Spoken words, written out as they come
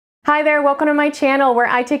Hi there, welcome to my channel where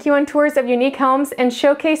I take you on tours of unique homes and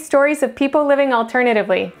showcase stories of people living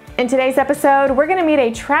alternatively. In today's episode, we're going to meet a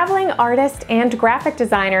traveling artist and graphic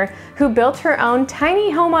designer who built her own tiny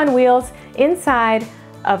home on wheels inside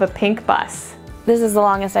of a pink bus. This is the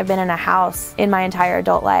longest I've been in a house in my entire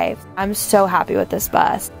adult life. I'm so happy with this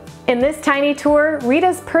bus. In this tiny tour,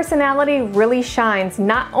 Rita's personality really shines,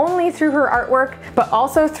 not only through her artwork, but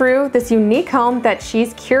also through this unique home that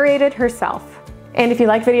she's curated herself. And if you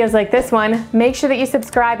like videos like this one, make sure that you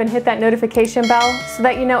subscribe and hit that notification bell so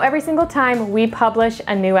that you know every single time we publish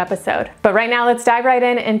a new episode. But right now, let's dive right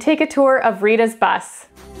in and take a tour of Rita's bus.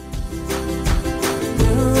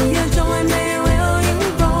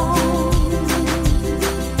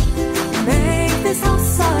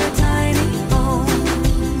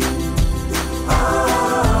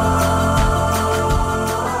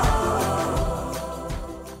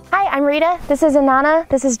 I'm Rita, this is Inanna,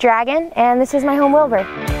 this is Dragon, and this is my home Wilbur.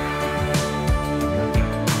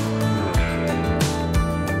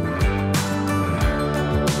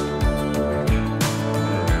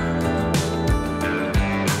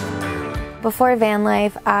 Before van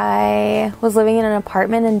life, I was living in an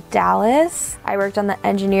apartment in Dallas. I worked on the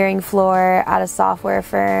engineering floor at a software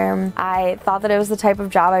firm. I thought that it was the type of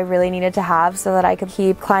job I really needed to have so that I could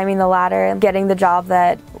keep climbing the ladder and getting the job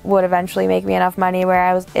that would eventually make me enough money where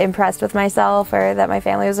I was impressed with myself or that my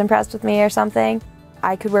family was impressed with me or something.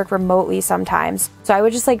 I could work remotely sometimes. So I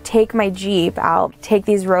would just take my Jeep out, take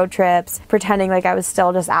these road trips, pretending like I was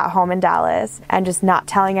still just at home in Dallas and just not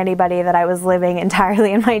telling anybody that I was living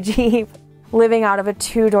entirely in my Jeep. Living out of a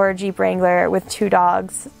two-door Jeep Wrangler with 2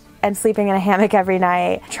 dogs and sleeping in a hammock every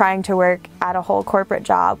night, trying to work at a whole corporate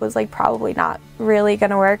job was probably not really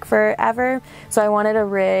gonna work forever. So I wanted a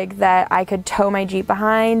rig that I could tow my Jeep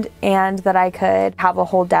behind and that I could have a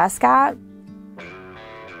whole desk at.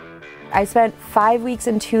 I spent 5 weeks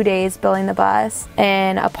and 2 days building the bus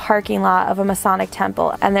in a parking lot of a Masonic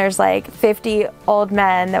temple. And there's 50 old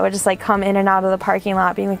men that would just come in and out of the parking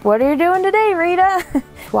lot being like, "What are you doing today, Rita?"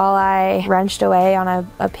 While I wrenched away on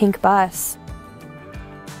a pink bus.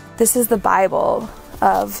 This is the Bible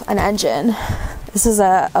of an engine. This is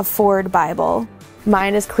a Ford Bible.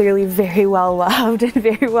 Mine is clearly very well loved and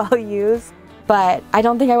very well used. But I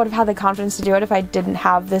don't think I would have had the confidence to do it if I didn't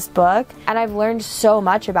have this book. And I've learned so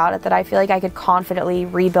much about it that I feel like I could confidently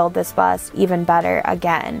rebuild this bus even better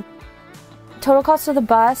again. Total cost of the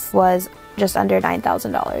bus was just under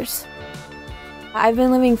 $9,000. I've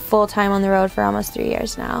been living full-time on the road for almost 3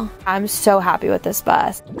 years now. I'm so happy with this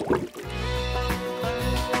bus.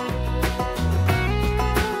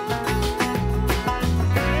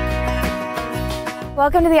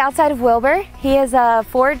 Welcome to the outside of Wilbur. He is a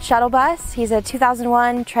Ford shuttle bus. He's a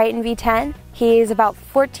 2001 Triton V10. He's about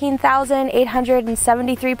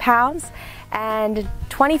 14,873 pounds and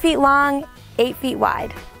 20 feet long, 8 feet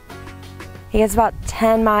wide. He gets about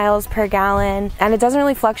 10 miles per gallon, and it doesn't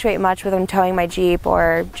really fluctuate much with him towing my Jeep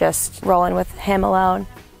or just rolling with him alone.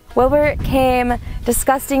 Wilbur came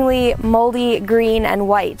disgustingly moldy green and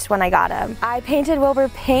white when I got him. I painted Wilbur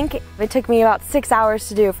pink. It took me about 6 hours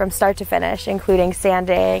to do from start to finish, including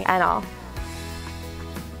sanding and all.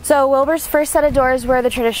 So Wilbur's first set of doors were the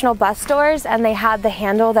traditional bus doors, and they had the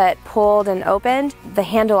handle that pulled and opened. The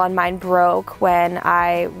handle on mine broke when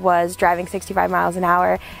I was driving 65 miles an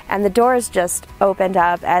hour, and the doors just opened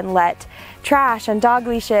up and let trash and dog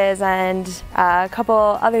leashes and a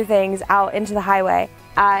couple other things out into the highway.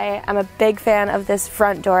 I am a big fan of this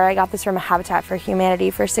front door. I got this from Habitat for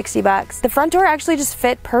Humanity for 60 bucks. The front door actually just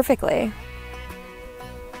fit perfectly.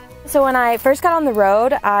 So when I first got on the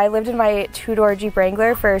road, I lived in my 2-door Jeep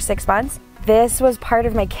Wrangler for 6 months. This was part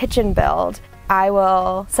of my kitchen build. I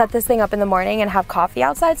will set this thing up in the morning and have coffee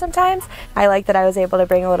outside sometimes. I like that I was able to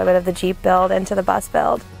bring a little bit of the Jeep build into the bus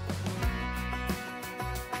build.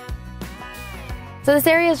 So this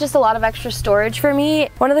area is just a lot of extra storage for me.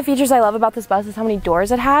 One of the features I love about this bus is how many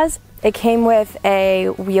doors it has. It came with a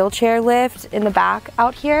wheelchair lift in the back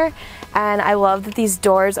out here, and I love that these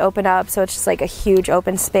doors open up so it's just a huge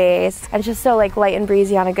open space, and it's just so light and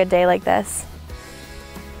breezy on a good day like this.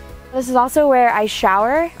 This is also where I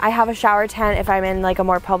shower. I have a shower tent if I'm in a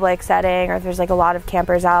more public setting or if there's a lot of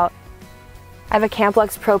campers out. I have a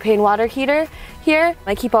Camplux propane water heater here.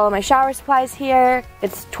 I keep all of my shower supplies here.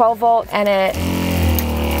 It's 12 volt and it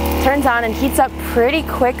turns on and heats up pretty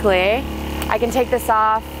quickly. I can take this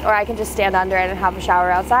off or I can just stand under it and have a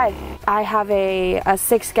shower outside. I have a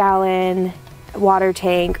 6-gallon water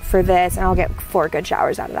tank for this, and I'll get 4 good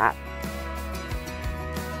showers out of that.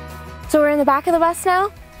 So we're in the back of the bus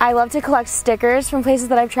now. I love to collect stickers from places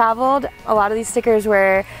that I've traveled. A lot of these stickers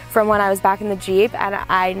were from when I was back in the Jeep, and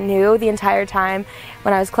I knew the entire time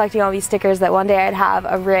when I was collecting all these stickers that one day I'd have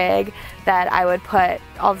a rig that I would put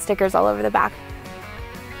all the stickers all over the back.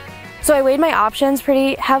 So I weighed my options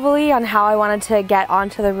pretty heavily on how I wanted to get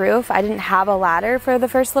onto the roof. I didn't have a ladder for the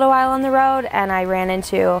first little while on the road, and I ran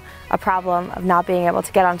into a problem of not being able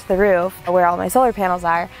to get onto the roof where all my solar panels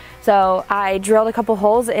are. So I drilled a couple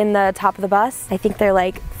holes in the top of the bus. I think they're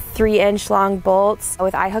like 3-inch long bolts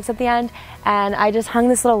with eye hooks at the end, and I just hung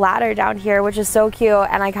this little ladder down here, which is so cute,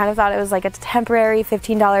 and I kind of thought it was like a temporary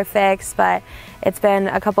 $15 fix, but it's been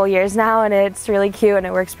a couple years now and it's really cute and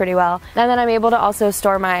it works pretty well. And then I'm able to also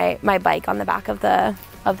store my bike on the back of the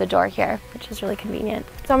door here, which is really convenient.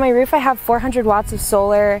 So on my roof I have 400 watts of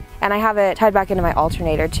solar, and I have it tied back into my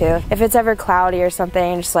alternator too. If it's ever cloudy or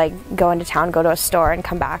something, just like go into town, go to a store and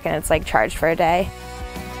come back, and it's like charged for a day.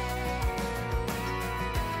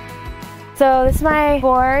 So this is my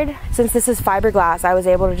board. Since this is fiberglass, I was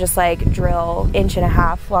able to just like drill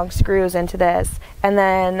 1.5-inch long screws into this. And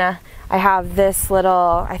then I have this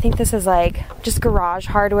little, I think this is like just garage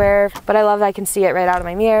hardware, but I love that I can see it right out of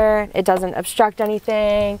my mirror. It doesn't obstruct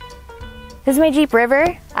anything. This is my Jeep River.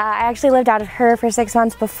 I actually lived out of her for 6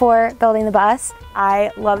 months before building the bus. I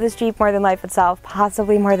love this Jeep more than life itself,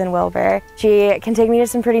 possibly more than Wilbur. She can take me to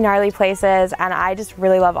some pretty gnarly places, and I just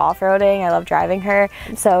really love off-roading. I love driving her.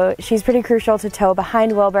 So she's pretty crucial to tow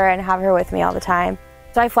behind Wilbur and have her with me all the time.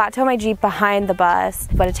 So I flat tow my Jeep behind the bus,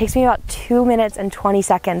 but it takes me about 2 minutes and 20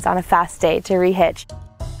 seconds on a fast day to rehitch.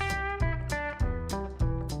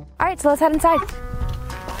 All right, so let's head inside.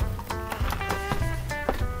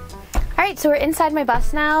 Alright, so we're inside my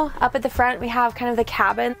bus now. Up at the front we have kind of the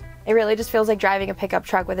cabin. It really just feels like driving a pickup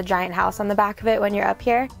truck with a giant house on the back of it when you're up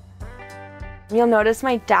here. You'll notice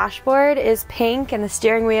my dashboard is pink, and the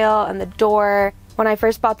steering wheel and the door. When I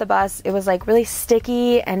first bought the bus, it was like really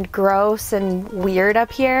sticky and gross and weird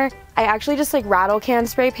up here. I actually just like rattle can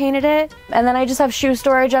spray painted it. And then I just have shoe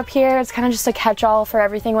storage up here. It's kind of just a catch-all for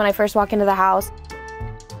everything when I first walk into the house.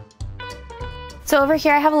 So over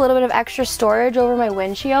here I have a little bit of extra storage over my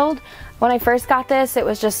windshield. When I first got this, it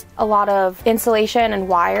was just a lot of insulation and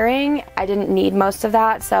wiring. I didn't need most of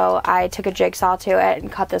that, so I took a jigsaw to it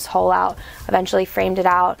and cut this hole out, eventually framed it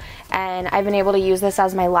out, and I've been able to use this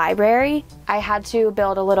as my library. I had to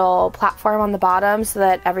build a little platform on the bottom so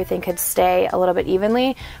that everything could stay a little bit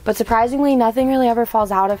evenly, but surprisingly nothing really ever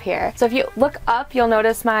falls out of here. So if you look up, you'll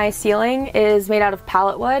notice my ceiling is made out of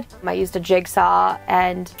pallet wood. I used a jigsaw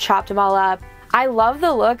and chopped them all up. I love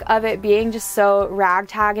the look of it being just so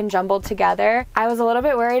ragtag and jumbled together. I was a little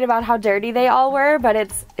bit worried about how dirty they all were, but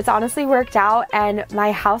it's honestly worked out, and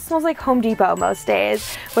my house smells like Home Depot most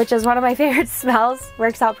days, which is one of my favorite smells.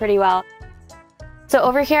 Works out pretty well. So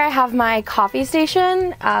over here I have my coffee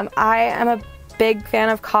station. I am a big fan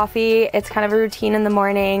of coffee. It's kind of a routine in the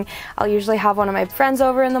morning. I'll usually have one of my friends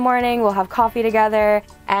over in the morning. We'll have coffee together,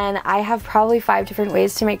 and I have probably 5 different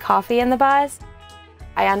ways to make coffee in the bus.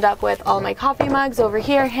 I end up with all my coffee mugs over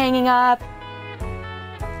here hanging up.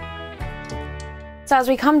 So as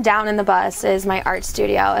we come down in the bus is my art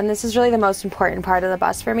studio, and this is really the most important part of the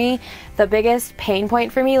bus for me. The biggest pain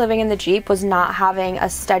point for me living in the Jeep was not having a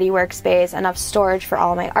steady workspace, enough storage for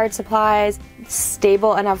all of my art supplies,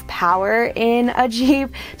 stable enough power in a Jeep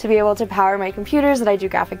to be able to power my computers that I do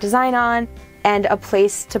graphic design on, and a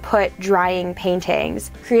place to put drying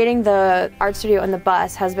paintings. Creating the art studio in the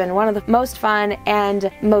bus has been one of the most fun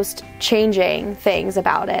and most changing things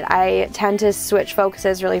about it. I tend to switch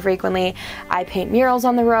focuses really frequently. I paint murals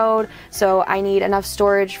on the road, so I need enough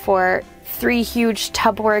storage for 3 huge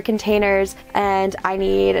Tupperware containers, and I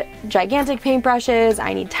need gigantic paintbrushes,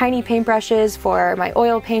 I need tiny paintbrushes for my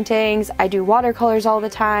oil paintings, I do watercolors all the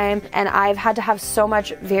time, and I've had to have so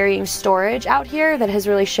much varying storage out here that has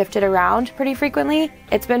really shifted around pretty frequently.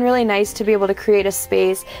 It's been really nice to be able to create a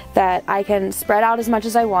space that I can spread out as much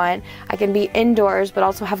as I want. I can be indoors but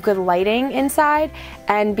also have good lighting inside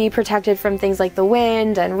and be protected from things like the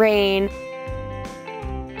wind and rain.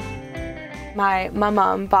 My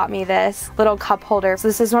mom bought me this little cup holder. So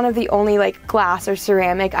this is one of the only like glass or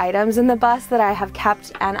ceramic items in the bus that I have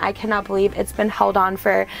kept, and I cannot believe it's been held on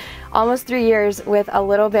for almost 3 years with a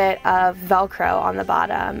little bit of Velcro on the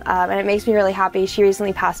bottom, and it makes me really happy. She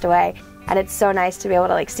recently passed away, and it's so nice to be able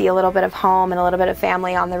to like see a little bit of home and a little bit of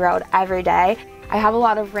family on the road every day. I have a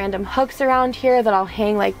lot of random hooks around here that I'll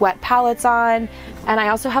hang like wet pallets on, and I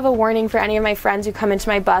also have a warning for any of my friends who come into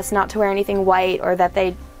my bus not to wear anything white or that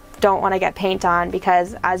they don't want to get paint on,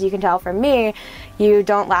 because as you can tell from me, you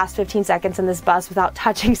don't last 15 seconds in this bus without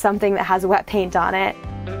touching something that has wet paint on it.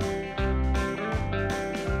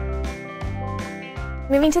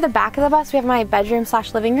 Moving to the back of the bus, we have my bedroom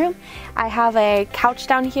 / living room. I have a couch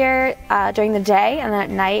down here during the day, and then at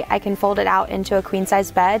night I can fold it out into a queen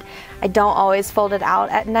size bed. I don't always fold it out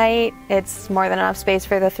at night. It's more than enough space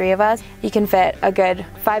for the 3 of us. You can fit a good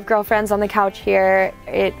 5 girlfriends on the couch here.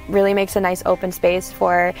 It really makes a nice open space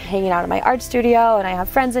for hanging out in my art studio, and I have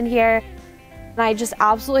friends in here. And I just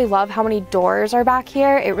absolutely love how many doors are back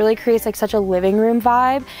here. It really creates like such a living room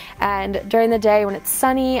vibe. And during the day when it's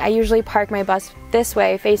sunny, I usually park my bus this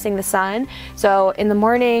way facing the sun. So in the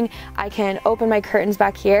morning, I can open my curtains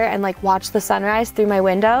back here and like watch the sunrise through my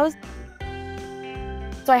windows.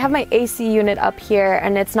 So I have my AC unit up here,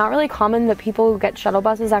 and it's not really common that people who get shuttle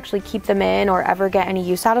buses actually keep them in or ever get any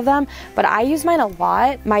use out of them, but I use mine a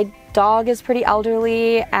lot. My dog is pretty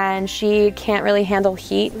elderly and she can't really handle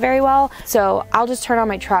heat very well, so I'll just turn on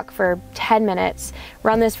my truck for 10 minutes,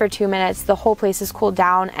 run this for 2 minutes, the whole place is cooled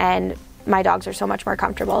down, and my dogs are so much more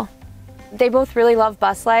comfortable. They both really love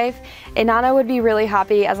bus life. Inanna would be really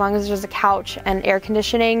happy as long as there's a couch and air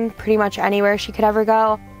conditioning pretty much anywhere she could ever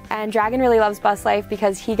go. And Dragon really loves bus life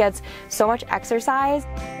because he gets so much exercise.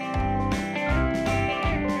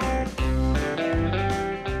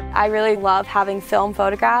 I really love having film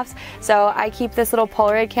photographs, so I keep this little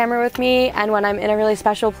Polaroid camera with me, and when I'm in a really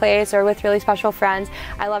special place or with really special friends,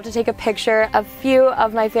 I love to take a picture. A few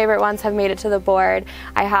of my favorite ones have made it to the board.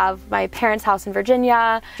 I have my parents' house in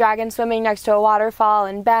Virginia, Dragon swimming next to a waterfall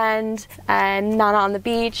in Bend, and Nana on the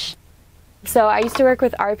beach. So I used to work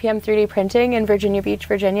with RPM 3D printing in Virginia Beach,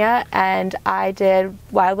 Virginia, and I did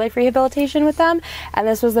wildlife rehabilitation with them. And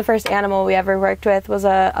this was the first animal we ever worked with, was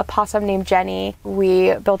a possum named Jenny.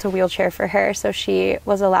 We built a wheelchair for her, so she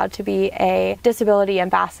was allowed to be a disability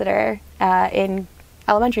ambassador in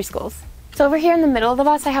elementary schools. So over here in the middle of the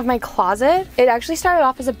bus, I have my closet. It actually started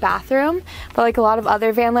off as a bathroom, but like a lot of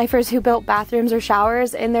other van lifers who built bathrooms or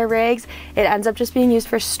showers in their rigs, it ends up just being used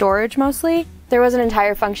for storage mostly. There was an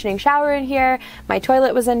entire functioning shower in here. My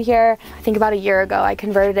toilet was in here. I think about a year ago, I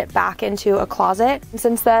converted it back into a closet. And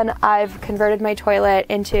since then, I've converted my toilet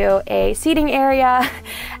into a seating area,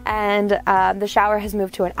 and the shower has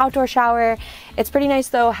moved to an outdoor shower. It's pretty nice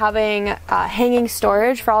though, having hanging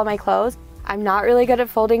storage for all of my clothes. I'm not really good at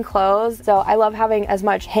folding clothes, so I love having as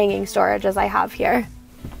much hanging storage as I have here.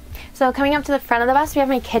 So coming up to the front of the bus, we have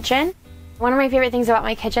my kitchen. One of my favorite things about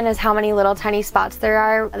my kitchen is how many little tiny spots there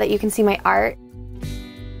are that you can see my art.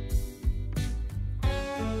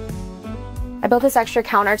 I built this extra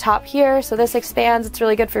countertop here, so this expands. It's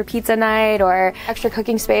really good for pizza night or extra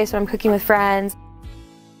cooking space when I'm cooking with friends.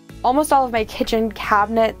 Almost all of my kitchen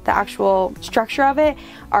cabinet, the actual structure of it,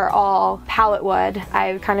 are all pallet wood.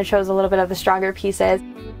 I kind of chose a little bit of the stronger pieces.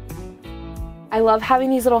 I love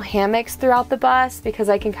having these little hammocks throughout the bus because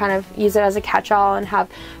I can kind of use it as a catch-all and have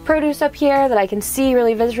produce up here that I can see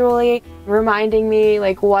really visually, reminding me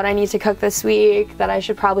like what I need to cook this week, that I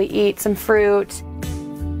should probably eat some fruit.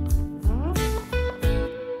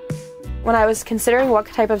 When I was considering what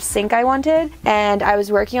type of sink I wanted and I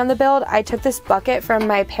was working on the build, I took this bucket from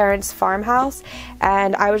my parents' farmhouse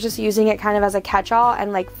and I was just using it kind of as a catch-all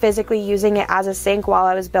and like physically using it as a sink while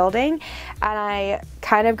I was building, and I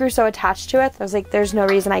kind of grew so attached to it. I was like, there's no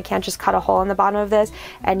reason I can't just cut a hole in the bottom of this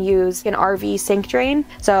and use an RV sink drain.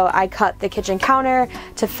 So I cut the kitchen counter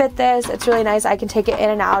to fit this. It's really nice. I can take it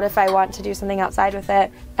in and out if I want to do something outside with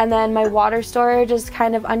it. And then my water storage is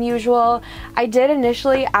kind of unusual. I did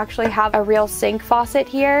initially actually have a real sink faucet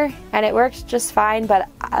here and it worked just fine, but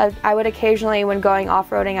I would occasionally, when going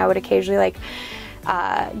off-roading, I would occasionally like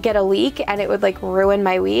get a leak and it would like ruin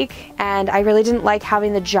my week, and I really didn't like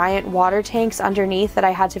having the giant water tanks underneath that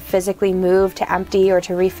I had to physically move to empty or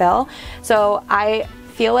to refill. So I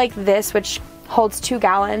feel like this, which holds 2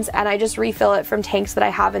 gallons, and I just refill it from tanks that I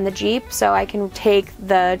have in the Jeep, so I can take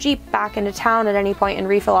the Jeep back into town at any point and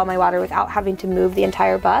refill all my water without having to move the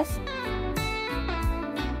entire bus.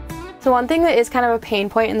 So one thing that is kind of a pain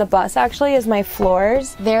point in the bus actually is my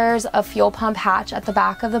floors. There's a fuel pump hatch at the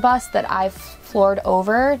back of the bus that I've floored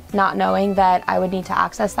over, not knowing that I would need to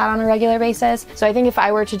access that on a regular basis. So I think if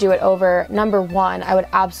I were to do it over, number one, I would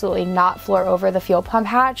absolutely not floor over the fuel pump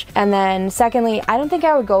hatch. And then secondly, I don't think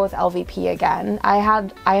I would go with LVP again. I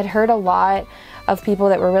had heard a lot of people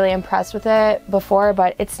that were really impressed with it before,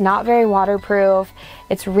 but it's not very waterproof.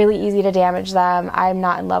 It's really easy to damage them. I'm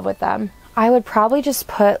not in love with them. I would probably just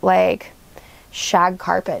put like shag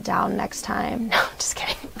carpet down next time. No, just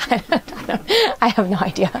kidding. I have no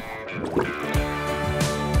idea.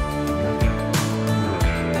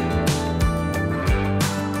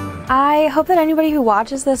 I hope that anybody who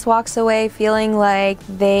watches this walks away feeling like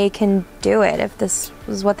they can do it if this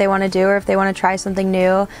is what they want to do or if they want to try something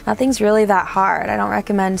new. Nothing's really that hard. I don't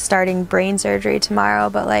recommend starting brain surgery tomorrow,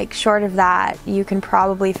 but like short of that, you can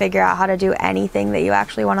probably figure out how to do anything that you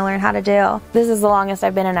actually want to learn how to do. This is the longest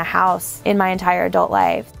I've been in a house in my entire adult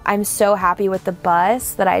life. I'm so happy with the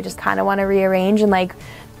bus that I just kind of want to rearrange and like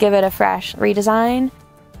give it a fresh redesign.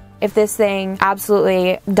 If this thing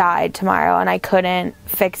absolutely died tomorrow and I couldn't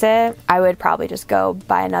fix it, I would probably just go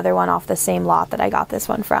buy another one off the same lot that I got this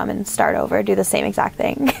one from and start over, do the same exact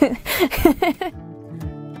thing.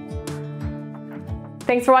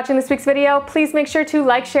 Thanks for watching this week's video. Please make sure to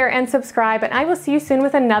like, share, and subscribe, and I will see you soon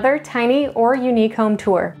with another tiny or unique home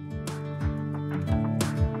tour.